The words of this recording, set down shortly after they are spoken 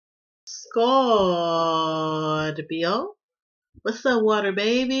Scorpio. What's up, water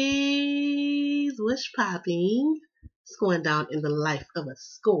babies? What's popping? What's going down in the life of a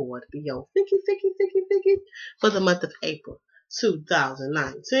Scorpio? Ficky. For the month of April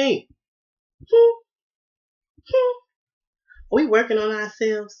 2019. We working on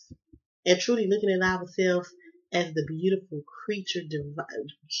ourselves and truly looking at ourselves as the beautiful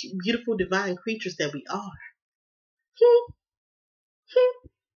divine creatures that we are.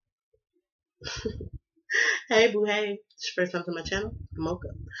 Hey boo, hey. This is your first time to my channel. I'm Mocha.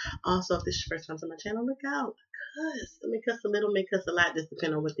 Also, if this is your first time to my channel, look out. I may cuss a little, may cuss a lot, just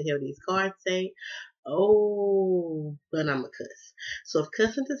depending on what the hell these cards say. Oh, but I'm a cuss. So if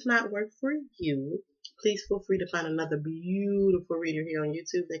cussing does not work for you, please feel free to find another beautiful reader here on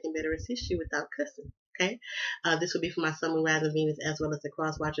YouTube that can better assist you without cussing. Okay, this will be for my Sun, Moon, Rising, Venus, as well as the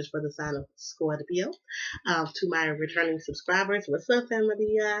cross watchers for the sign of Scorpio. To my returning subscribers, what's up, family?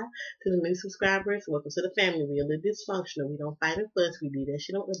 To the new subscribers, welcome to the family. We are a little dysfunctional. We don't fight and fuss. We do that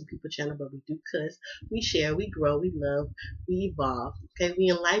shit on other people's channel, but we do cuss. We share. We grow. We love. We evolve. Okay, we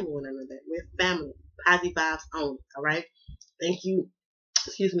enlighten one another. We're family. Positive vibes only. All right. Thank you.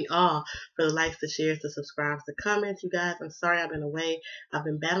 Excuse me, all for the likes, the shares, the subscribes, the comments. You guys, I'm sorry I've been away. I've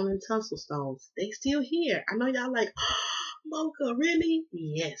been battling tonsil stones. They still here. I know y'all like, oh, Mocha, really?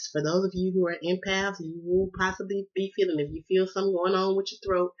 Yes. For those of you who are empaths, you will possibly be feeling, if you feel something going on with your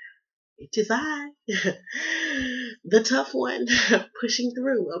throat, it is I, the tough one, pushing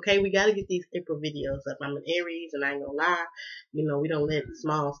through. Okay, we got to get these April videos up. I'm an Aries, and I ain't gonna lie. You know, we don't let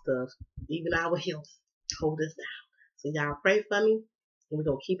small stuff, even our health, hold us down. So y'all pray for me. And we're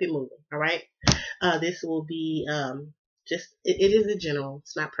going to keep it moving, all right? This will be it is a general.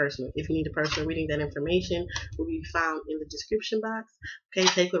 It's not personal. If you need a personal reading, that information will be found in the description box. Okay,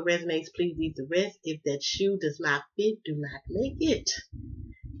 take what resonates. Please leave the rest. If that shoe does not fit, do not make it.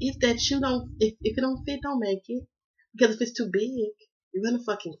 If that shoe if it don't fit, don't make it. Because if it's too big, you're going to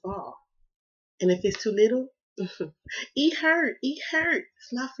fucking fall. And if it's too little, eat hurt.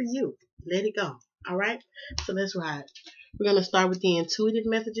 It's not for you. Let it go, all right? So let's ride. We're going to start with the intuitive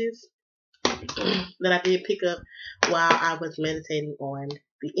messages that I did pick up while I was meditating on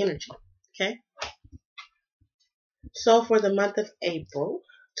the energy. Okay? So for the month of April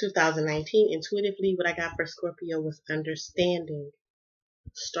 2019, intuitively, what I got for Scorpio was understanding,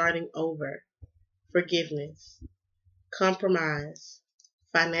 starting over, forgiveness, compromise,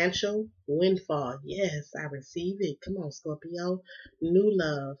 financial windfall. Yes, I receive it. Come on, Scorpio. New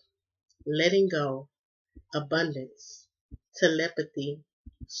love, letting go, abundance, telepathy,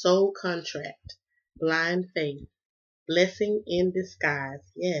 soul contract, blind faith, blessing in disguise,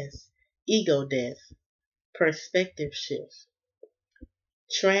 yes, ego death, perspective shift,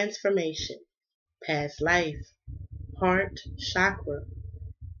 transformation, past life, heart chakra,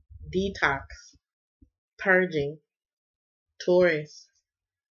 detox, purging, Taurus,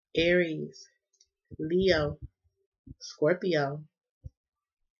 Aries, Leo, Scorpio,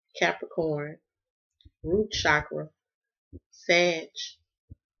 Capricorn, root chakra, Sag.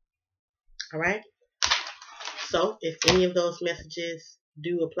 All right. So if any of those messages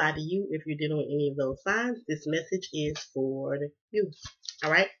do apply to you, if you're dealing with any of those signs, this message is for you.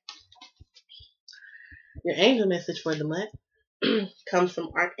 All right. Your angel message for the month comes from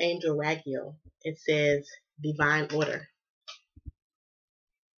Archangel Raguel. It says divine order.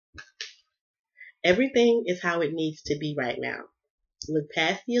 Everything is how it needs to be right now. Look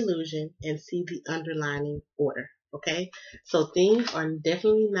past the illusion and see the underlying order. Okay. So things are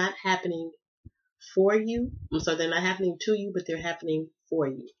definitely not happening for you. So they're not happening to you, but they're happening for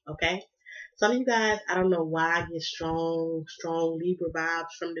you. Okay. Some of you guys, I don't know why I get strong Libra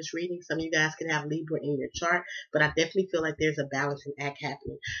vibes from this reading. Some of you guys can have Libra in your chart, but I definitely feel like there's a balancing act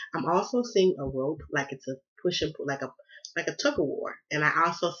happening. I'm also seeing a rope, like it's a push and pull, like a tug of war. And I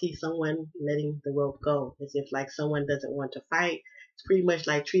also see someone letting the rope go, as if like someone doesn't want to fight. It's pretty much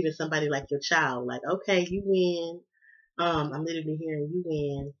like treating somebody like your child. Like, okay, you win. I'm literally hearing you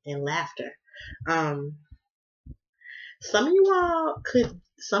win and laughter. Some of y'all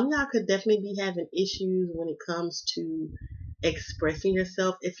could definitely be having issues when it comes to expressing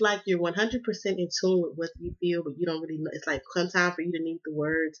yourself. It's like you're 100% in tune with what you feel, but you don't really know. It's like sometimes for you to need the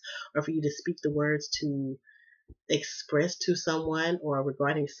words or for you to speak the words to express to someone or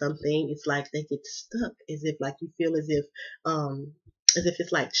regarding something. It's like they get stuck, as if like you feel as if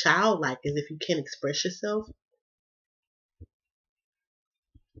it's like childlike, as if you can't express yourself.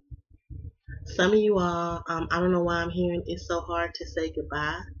 Some of you all, I don't know why I'm hearing it's so hard to say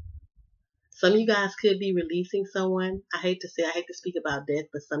goodbye. Some of you guys could be releasing someone. I hate to speak about death,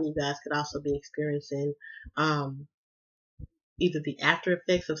 but some of you guys could also be experiencing either the after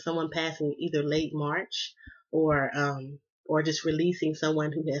effects of someone passing either late March or just releasing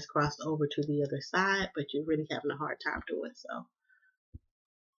someone who has crossed over to the other side, but you're really having a hard time doing so.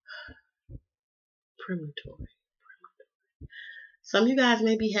 Premonitory. Some of you guys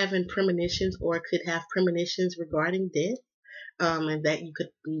may be having premonitions or could have premonitions regarding death, and that you could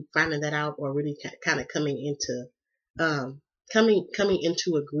be finding that out or really kind of um, coming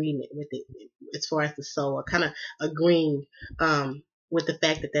into agreement with it as far as the soul, or kind of agreeing with the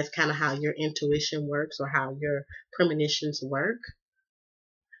fact that that's kind of how your intuition works or how your premonitions work.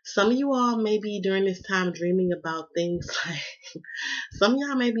 Some of you all may be during this time dreaming about things like some of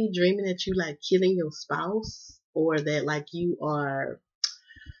y'all may be dreaming that you like killing your spouse, or that like you are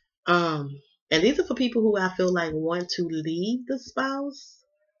and these are for people who I feel like want to leave the spouse,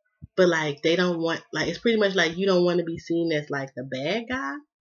 but like they don't want, like it's pretty much like you don't want to be seen as like the bad guy.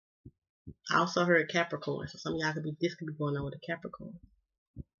 I also heard Capricorn, so some of y'all this could be going on with a Capricorn.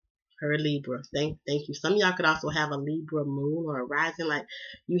 Or a Libra. Thank you. Some of y'all could also have a Libra moon or a rising, like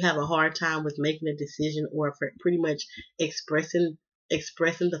you have a hard time with making a decision or for pretty much expressing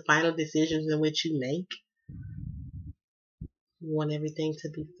the final decisions in which you make. You want everything to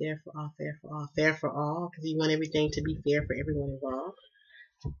be fair for all, fair for all, fair for all, because you want everything to be fair for everyone involved.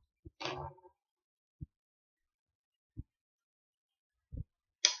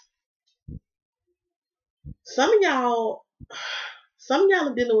 Some of y'all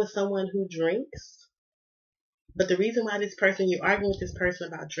are dealing with someone who drinks, but the reason why you're arguing with this person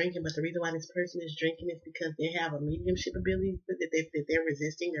about drinking, but the reason why this person is drinking is because they have a mediumship ability that they're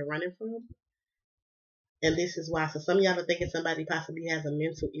resisting, they're running from. And this is why. So some of y'all are thinking somebody possibly has a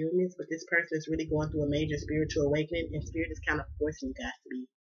mental illness, but this person is really going through a major spiritual awakening, and spirit is kind of forcing you guys to be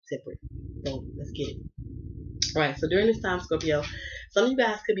separate. So let's get it. Alright, so during this time, Scorpio, some of you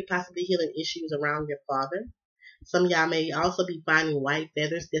guys could be possibly healing issues around your father. Some of y'all may also be finding white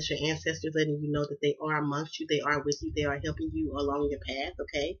feathers. That's your ancestors letting you know that they are amongst you, they are with you, they are helping you along your path,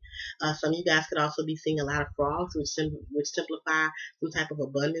 okay? Some of you guys could also be seeing a lot of frogs, which simplify some type of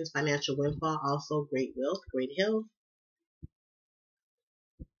abundance, financial windfall, also great wealth, great health.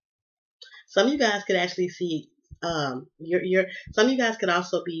 Some of you guys could actually see, some of you guys could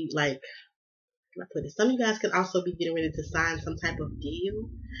also be like, some of you guys could also be getting ready to sign some type of deal,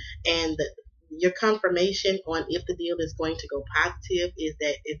 and your confirmation on if the deal is going to go positive is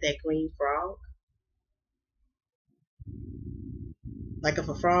that green frog. Like if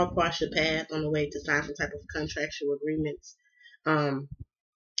a frog crossed your path on the way to sign some type of contractual agreements,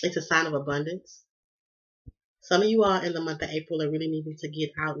 it's a sign of abundance. Some of you all in the month of April are really needing to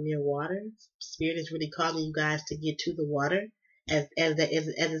get out near water. Spirit is really calling you guys to get to the water, as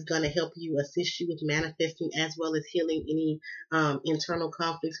it's going to help you, assist you with manifesting, as well as healing any internal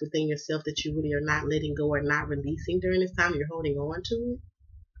conflicts within yourself that you really are not letting go or not releasing during this time. You're holding on to it.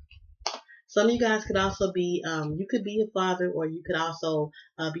 Some of you guys could also be, you could be a father, or you could also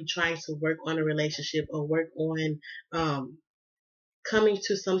be trying to work on a relationship or work on coming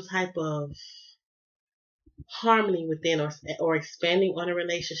to some type of harmony within, or expanding on a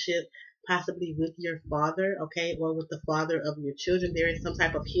relationship, possibly with your father, okay, or with the father of your children. There is some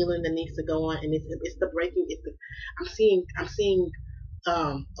type of healing that needs to go on, and it's the breaking. I'm seeing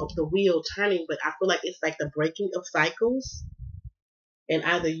of the wheel turning, but I feel like it's like the breaking of cycles, and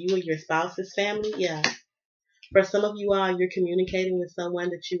either you or your spouse's family. Yeah. For some of you all, you're communicating with someone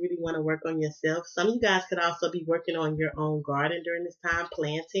that you really want to work on yourself. Some of you guys could also be working on your own garden during this time,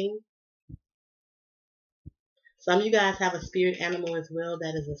 planting. Some of you guys have a spirit animal as well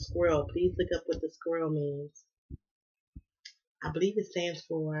that is a squirrel. Please look up what the squirrel means. I believe it stands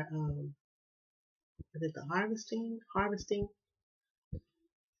for, is it the harvesting? Harvesting?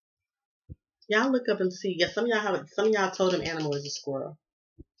 Y'all look up and see. Yeah, some of y'all totem animal is a squirrel.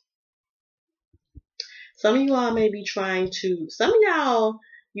 Some of you all may be trying to, some of y'all,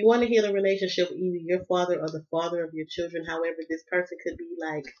 you want to heal a relationship with either your father or the father of your children. However, this person could be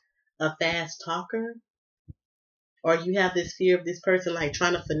like a fast talker, or you have this fear of this person like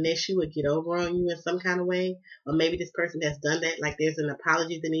trying to finesse you or get over on you in some kind of way, or maybe this person has done that, like there's an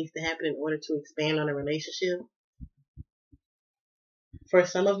apology that needs to happen in order to expand on a relationship. For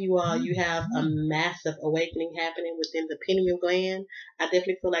some of you all, you have a massive awakening happening within the pineal gland. I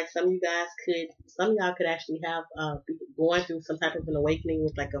definitely feel like some of y'all could actually have be going through some type of an awakening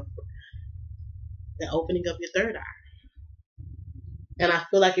with like the opening of your third eye. And I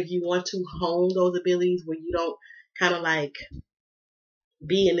feel like if you want to hone those abilities where you don't kind of like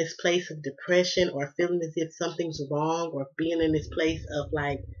be in this place of depression or feeling as if something's wrong, or being in this place of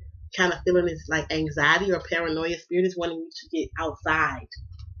like kind of feeling this like anxiety or paranoia, spirit is wanting you to get outside.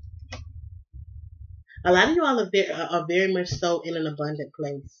 A lot of you all are very much so in an abundant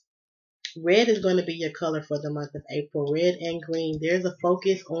place. Red is going to be your color for the month of April. Red and green. There's a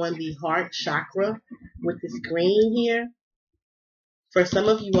focus on the heart chakra with this green here. For some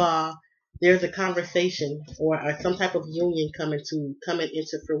of you all, there's a conversation or some type of union coming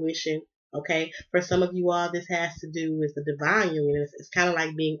into fruition. Okay. For some of you all, this has to do with the divine union. It's kind of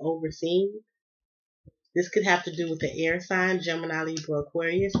like being overseen. This could have to do with the air sign, Gemini, Libra,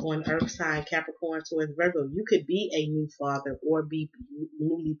 Aquarius, or an earth sign, Capricorn, Taurus, Virgo. You could be a new father or be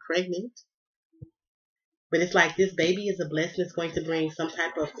newly pregnant. But it's like this baby is a blessing. It's going to bring some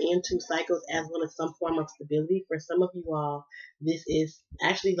type of end to cycles as well as some form of stability. For some of you all, this is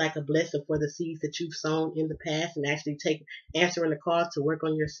actually like a blessing for the seeds that you've sown in the past and actually answering the call to work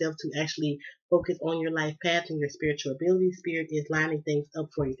on yourself to actually focus on your life path and your spiritual ability. Spirit is lining things up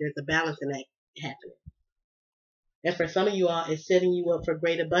for you. There's a balance in that happening. And for some of you all, it's setting you up for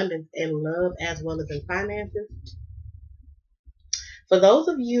great abundance in love as well as in finances. For those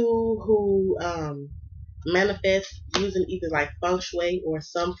of you who manifest using either like feng shui or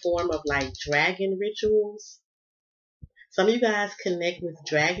some form of like dragon rituals, some of you guys connect with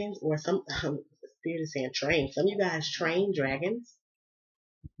dragons or some spirit is saying train. Some of you guys train dragons.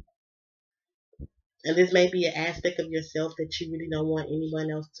 And this may be an aspect of yourself that you really don't want anyone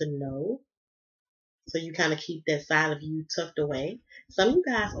else to know. So you kind of keep that side of you tucked away. Some of you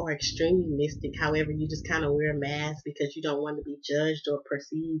guys are extremely mystic. However, you just kind of wear a mask because you don't want to be judged or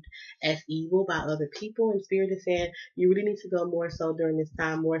perceived as evil by other people. And Spirit is saying you really need to go more so during this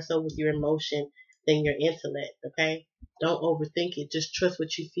time, more so with your emotion than your intellect, okay? Don't overthink it. Just trust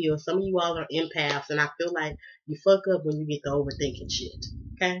what you feel. Some of you all are empaths, and I feel like you fuck up when you get to overthinking shit,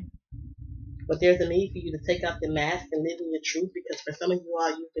 okay? But there's a need for you to take off the mask and live in your truth, because for some of you all,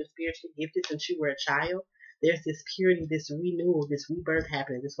 you've been spiritually gifted since you were a child. There's this purity, this renewal, this rebirth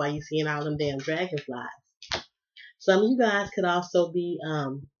happening. That's why you're seeing all them damn dragonflies. Some of you guys could also be,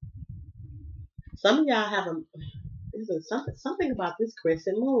 some of y'all have something about this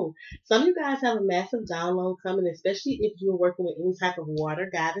crescent moon. Some of you guys have a massive download coming, especially if you're working with any type of water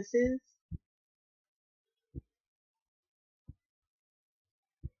goddesses.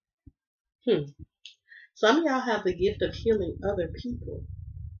 Some of y'all have the gift of healing other people.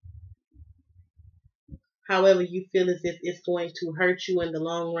 However, you feel as if it's going to hurt you in the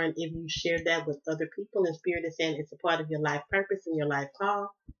long run if you share that with other people. And Spirit is saying it's a part of your life purpose and your life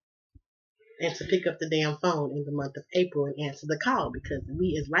call. And to pick up the damn phone in the month of April and answer the call, because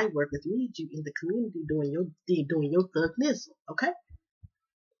we as light workers need you in the community doing your thug nizzle, okay?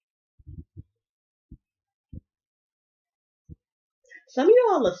 Some of you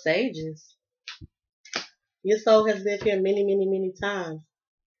all are sages. Your soul has lived here many, many, many times.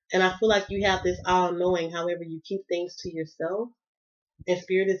 And I feel like you have this all-knowing. However, you keep things to yourself. And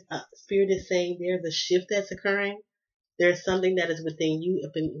Spirit is saying there's a shift that's occurring. There's something that is within you,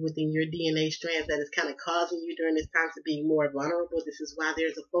 within your DNA strands, that is kind of causing you during this time to be more vulnerable. This is why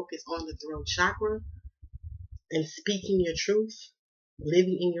there's a focus on the throat chakra and speaking your truth,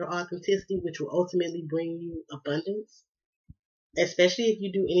 living in your authenticity, which will ultimately bring you abundance. Especially if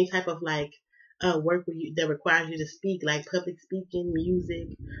you do any type of like work that requires you to speak, like public speaking,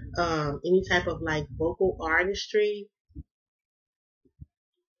 music, any type of like vocal artistry,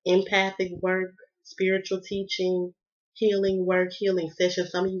 empathic work, spiritual teaching, healing work, healing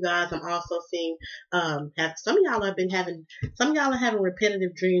sessions. Some of you guys, I'm also seeing, some of y'all are having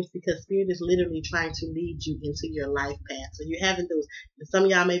repetitive dreams, because Spirit is literally trying to lead you into your life path. So you're having some of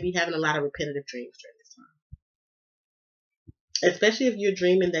y'all may be having a lot of repetitive dreams during this time. Especially if you're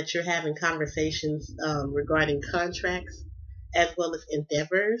dreaming that you're having conversations regarding contracts as well as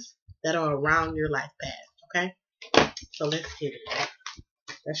endeavors that are around your life path. Okay? So let's get it.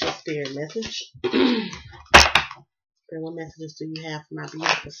 That's your spirit message. What messages do you have for my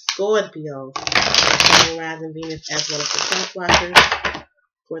beautiful Scorpio, Sun, Rising, Venus, as well as the Cross Watchers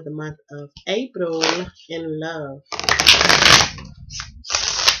for the month of April in love?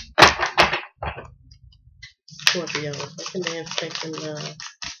 Scorpio, what can they expect in love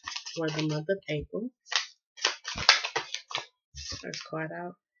for the month of April? First card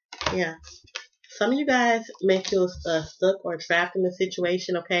out. Yeah. Some of you guys may feel stuck or trapped in a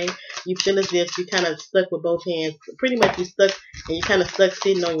situation, okay? You feel as if you're kind of stuck with both hands. Pretty much you're stuck, and you're kind of stuck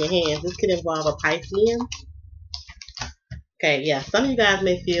sitting on your hands. This could involve a Piscean. Okay, yeah. Some of you guys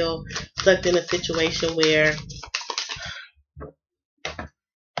may feel stuck in a situation where,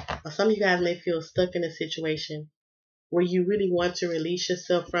 or some of you guys may feel stuck in a situation where you really want to release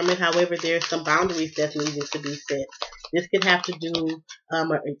yourself from it. However, there's some boundaries that needed to be set. This could have to do,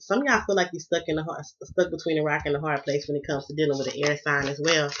 some of y'all feel like you're stuck between a rock and a hard place when it comes to dealing with an air sign as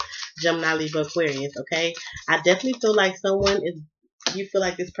well. Gemini, Libra, Aquarius, okay? I definitely feel like you feel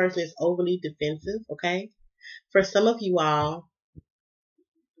like this person is overly defensive, okay? For some of you all,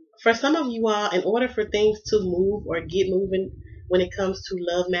 in order for things to move or get moving when it comes to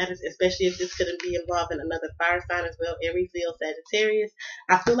love matters, especially if this could be involving another fire sign as well, Aries, Leo, Sagittarius,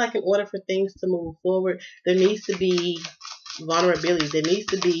 I feel like in order for things to move forward, there needs to be vulnerability. There needs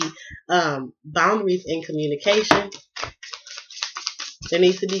to be boundaries in communication. There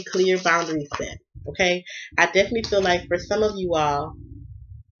needs to be clear boundaries set. Okay, I definitely feel like for some of you all,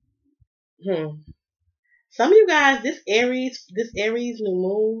 some of you guys, this Aries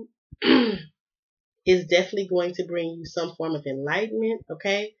new moon is definitely going to bring you some form of enlightenment.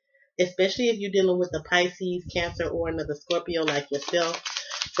 Okay, especially if you're dealing with a Pisces, Cancer, or another Scorpio like yourself.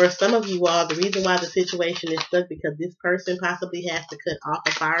 For some of you all, the reason why the situation is stuck because this person possibly has to cut off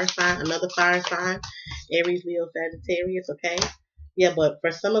a fire sign, another fire sign, Aries, Leo, Sagittarius, okay? Yeah, but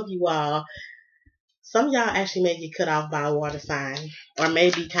for some of you all, some of y'all actually may get cut off by a water sign or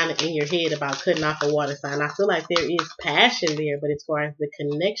maybe kind of in your head about cutting off a water sign. I feel like there is passion there, but as far as the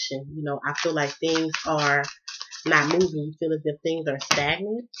connection, I feel like things are not moving. You feel as if things are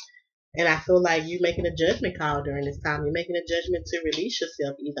stagnant. And I feel like you're making a judgment call during this time. You're making a judgment to release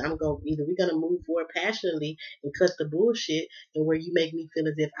yourself. Either we're gonna move forward passionately and cut the bullshit, and where you make me feel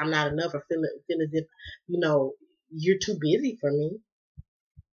as if I'm not enough, or feel as if you're too busy for me,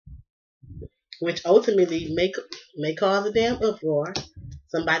 which ultimately may cause a damn uproar.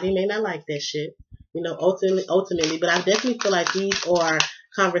 Somebody may not like that shit. Ultimately, but I definitely feel like these are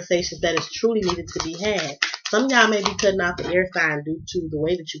conversations that is truly needed to be had. Some of y'all may be cutting off the air sign due to the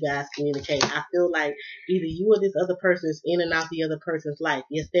way that you guys communicate. I feel like either you or this other person is in and out the other person's life.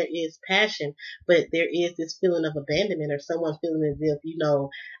 Yes, there is passion, but there is this feeling of abandonment or someone feeling as if,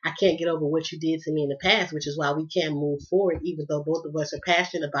 I can't get over what you did to me in the past, which is why we can't move forward, even though both of us are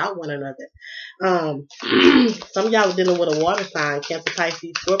passionate about one another. Some of y'all are dealing with a water sign, Cancer,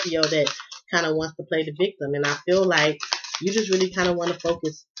 Pisces, Scorpio, that kind of wants to play the victim. And I feel like you just really kind of want to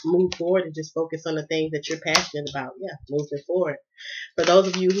move forward and just focus on the things that you're passionate about. Yeah, moving forward. For those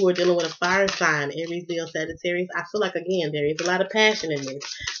of you who are dealing with a fire sign, Aries, Leo, Sagittarius, I feel like, again, there is a lot of passion in this.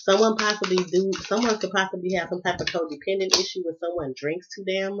 Someone could possibly have some type of codependent issue where someone drinks too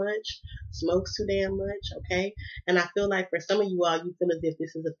damn much, smokes too damn much, okay? And I feel like for some of you all, you feel as if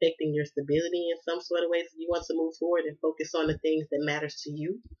this is affecting your stability in some sort of ways. You want to move forward and focus on the things that matters to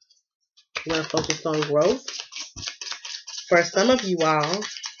you. You want to focus on growth. For some of y'all,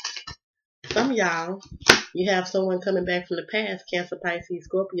 you have someone coming back from the past, Cancer, Pisces,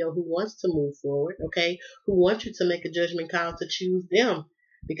 Scorpio, who wants to move forward, okay? Who wants you to make a judgment call to choose them.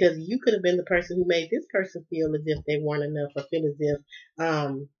 Because you could have been the person who made this person feel as if they weren't enough, or feel as if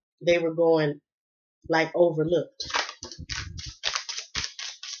they were going like overlooked.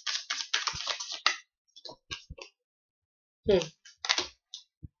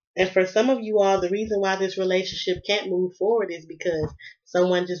 And for some of you all, the reason why this relationship can't move forward is because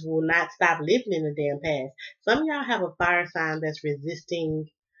someone just will not stop living in the damn past. Some of y'all have a fire sign that's resisting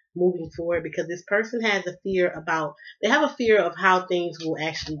moving forward because this person has they have a fear of how things will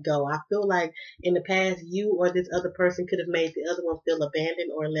actually go. I feel like in the past, you or this other person could have made the other one feel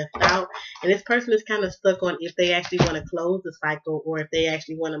abandoned or left out. And this person is kind of stuck on if they actually want to close the cycle or if they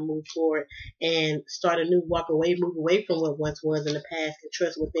actually want to move forward and start a new move away from what once was in the past and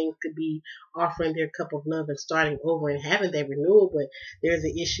trust what things could be, offering their cup of love and starting over and having that renewal. But there's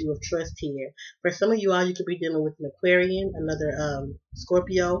an issue of trust here. For some of you all, you could be dealing with an Aquarian, another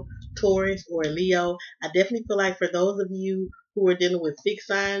Scorpio, Taurus, or Leo. I definitely feel like for those of you who are dealing with fixed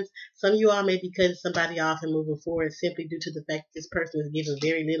signs, some of you all may be cutting somebody off and moving forward simply due to the fact that this person is giving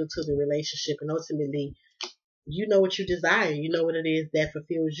very little to the relationship, and ultimately you know what you desire. You know what it is that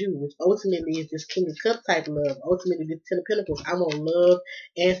fulfills you, which ultimately is this King of Cups type love. Ultimately, this Ten of Pentacles. I want love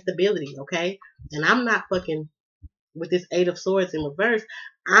and stability, okay? And I'm not fucking with this Eight of Swords in reverse.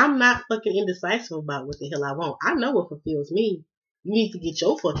 I'm not fucking indecisive about what the hell I want. I know what fulfills me. You need to get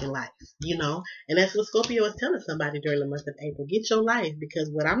your fucking life, And that's what Scorpio is telling somebody during the month of April. Get your life, because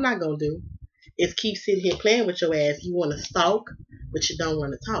what I'm not going to do is keep sitting here playing with your ass. You want to stalk, but you don't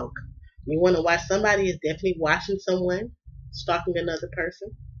want to talk. You want to watch somebody is definitely watching someone stalking another person.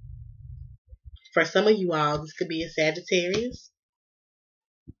 For some of you all, this could be a Sagittarius.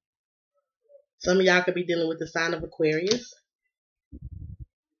 Some of y'all could be dealing with the sign of Aquarius.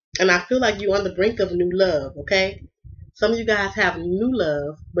 And I feel like you're on the brink of new love, okay? Some of you guys have new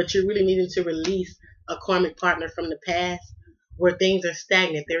love, but you're really needing to release a karmic partner from the past where things are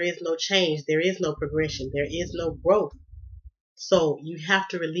stagnant. There is no change. There is no progression. There is no growth. So you have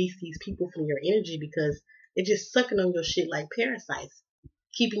to release these people from your energy because they're just sucking on your shit like parasites.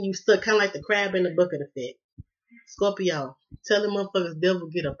 keeping you stuck, kind of like the crab in the bucket effect. Scorpio, tell them motherfuckers devil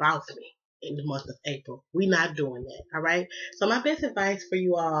get about me in the month of April. We not doing that, all right? So my best advice for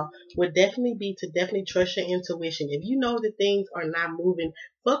you all would definitely be to definitely trust your intuition. If you know that things are not moving,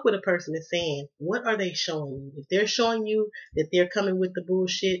 fuck what a person is saying. What are they showing you? If they're showing you that they're coming with the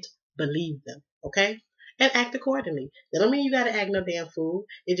bullshit, believe them, okay? And act accordingly. That don't mean you gotta act no damn fool.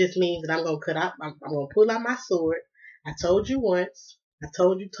 It just means that I'm gonna pull out my sword. I told you once. I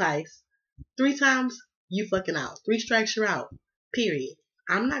told you twice. 3 times, you fucking out. 3 strikes, you're out. Period.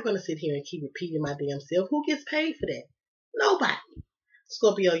 I'm not gonna sit here and keep repeating my damn self. Who gets paid for that? Nobody.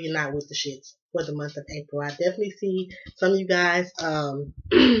 Scorpio, you're not with the shits for the month of April. I definitely see some of you guys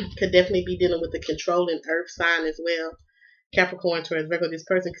could definitely be dealing with the controlling earth sign as well. Capricorn towards Virgo, this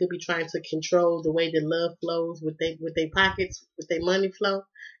person could be trying to control the way that love flows with their pockets, with their money flow.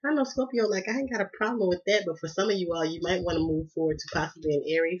 I know Scorpio, like I ain't got a problem with that, but for some of you all, you might want to move forward to possibly an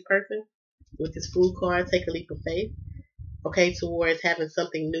Aries person with this Fool card. Take a leap of faith, okay, towards having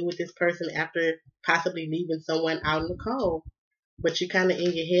something new with this person after possibly leaving someone out in the cold. But you're kind of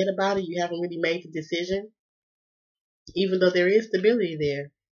in your head about it. You haven't really made the decision, even though there is stability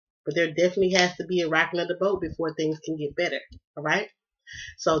there. But there definitely has to be a rocking of the boat before things can get better. All right.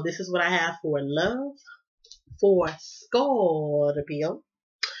 So this is what I have for love for Scorpio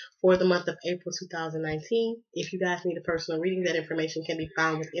for the month of April 2019. If you guys need a personal reading, that information can be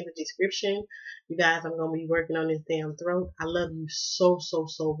found within the description. You guys, I'm going to be working on this damn throat. I love you so, so,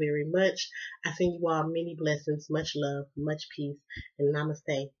 so very much. I send you all many blessings, much love, much peace, and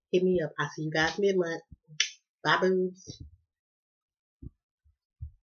namaste. Hit me up. I'll see you guys mid-month. Bye, boobs.